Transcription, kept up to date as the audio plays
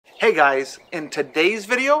Hey guys, in today's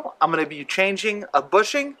video, I'm going to be changing a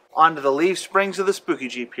bushing onto the leaf springs of the Spooky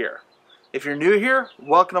Jeep here. If you're new here,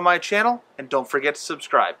 welcome to my channel, and don't forget to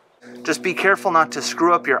subscribe. Just be careful not to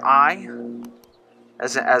screw up your eye,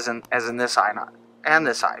 as in this eye, and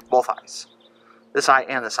this eye, both eyes. This eye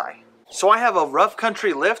and this eye. So I have a rough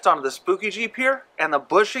country lift onto the Spooky Jeep here, and the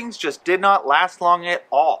bushings just did not last long at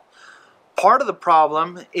all. Part of the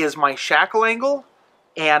problem is my shackle angle,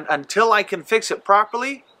 and until I can fix it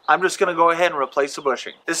properly, I'm just going to go ahead and replace the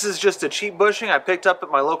bushing. This is just a cheap bushing I picked up at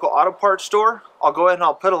my local auto parts store. I'll go ahead and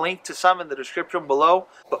I'll put a link to some in the description below.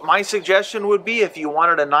 But my suggestion would be, if you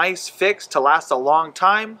wanted a nice fix to last a long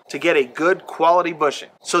time, to get a good quality bushing.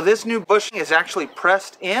 So this new bushing is actually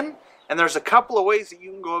pressed in, and there's a couple of ways that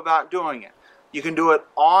you can go about doing it. You can do it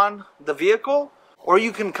on the vehicle, or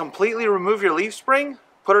you can completely remove your leaf spring,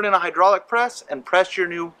 put it in a hydraulic press, and press your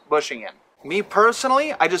new bushing in. Me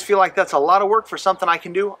personally, I just feel like that's a lot of work for something I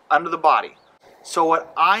can do under the body. So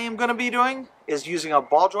what I am going to be doing is using a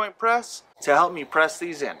ball joint press to help me press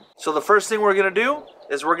these in. So the first thing we're going to do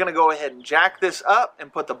is we're going to go ahead and jack this up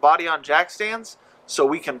and put the body on jack stands so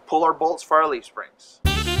we can pull our bolts for our leaf springs.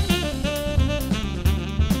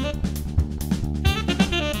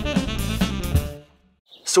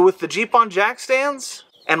 So with the Jeep on jack stands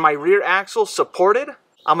and my rear axle supported,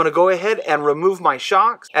 I'm going to go ahead and remove my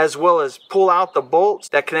shocks, as well as pull out the bolts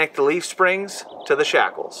that connect the leaf springs to the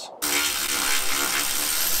shackles.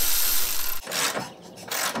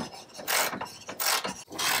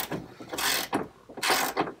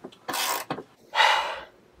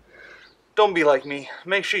 Don't be like me.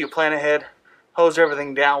 Make sure you plan ahead. Hose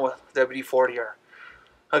everything down with WD-40 or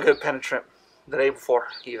a good penetrant the day before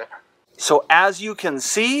even. So as you can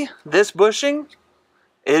see, this bushing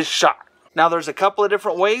is shot. Now there's a couple of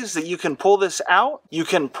different ways that you can pull this out. You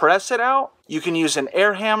can press it out, you can use an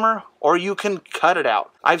air hammer, or you can cut it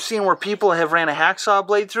out. I've seen where people have ran a hacksaw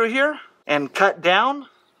blade through here and cut down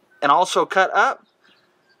and also cut up,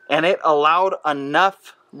 and it allowed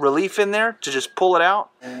enough relief in there to just pull it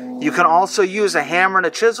out. You can also use a hammer and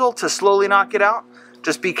a chisel to slowly knock it out.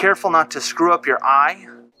 Just be careful not to screw up your eye.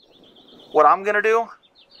 What I'm gonna do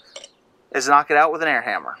is knock it out with an air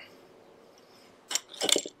hammer.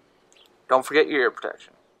 Don't forget your ear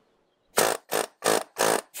protection.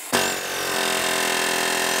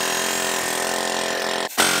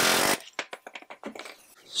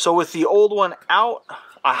 So with the old one out,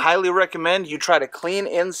 I highly recommend you try to clean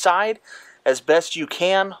inside as best you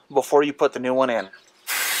can before you put the new one in.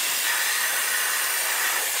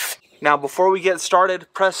 Now before we get started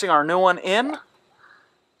pressing our new one in,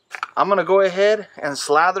 I'm going to go ahead and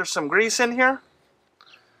slather some grease in here,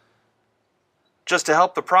 just to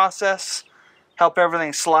help the process, help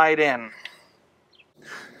everything slide in.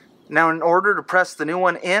 Now in order to press the new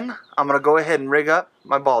one in, I'm going to go ahead and rig up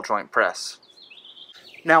my ball joint press.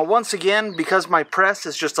 Now once again, because my press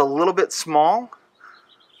is just a little bit small,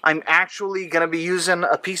 I'm actually going to be using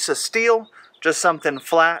a piece of steel, just something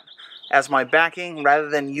flat, as my backing rather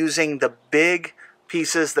than using the big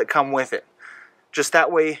pieces that come with it. Just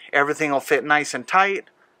that way everything will fit nice and tight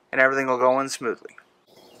and everything will go in smoothly.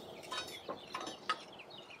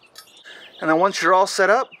 And then once you're all set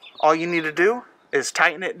up, all you need to do is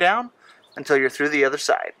tighten it down until you're through the other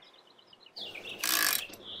side.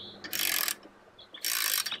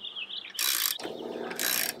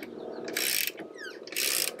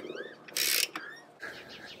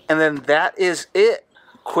 And then that is it.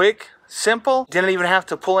 Quick, simple, didn't even have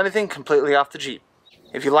to pull anything completely off the Jeep.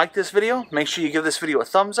 If you like this video, make sure you give this video a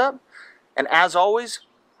thumbs up. And as always,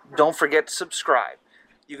 don't forget to subscribe.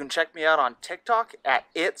 You can check me out on TikTok at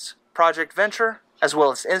It's Project Venture, as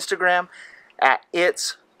well as Instagram at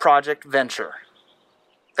It's Project Venture.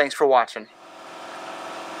 Thanks for watching.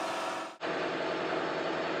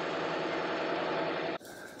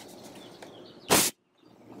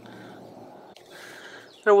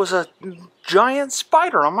 There was a giant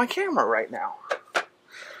spider on my camera right now.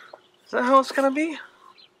 Is that how it's gonna be?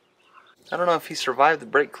 I don't know if he survived the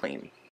brake clean.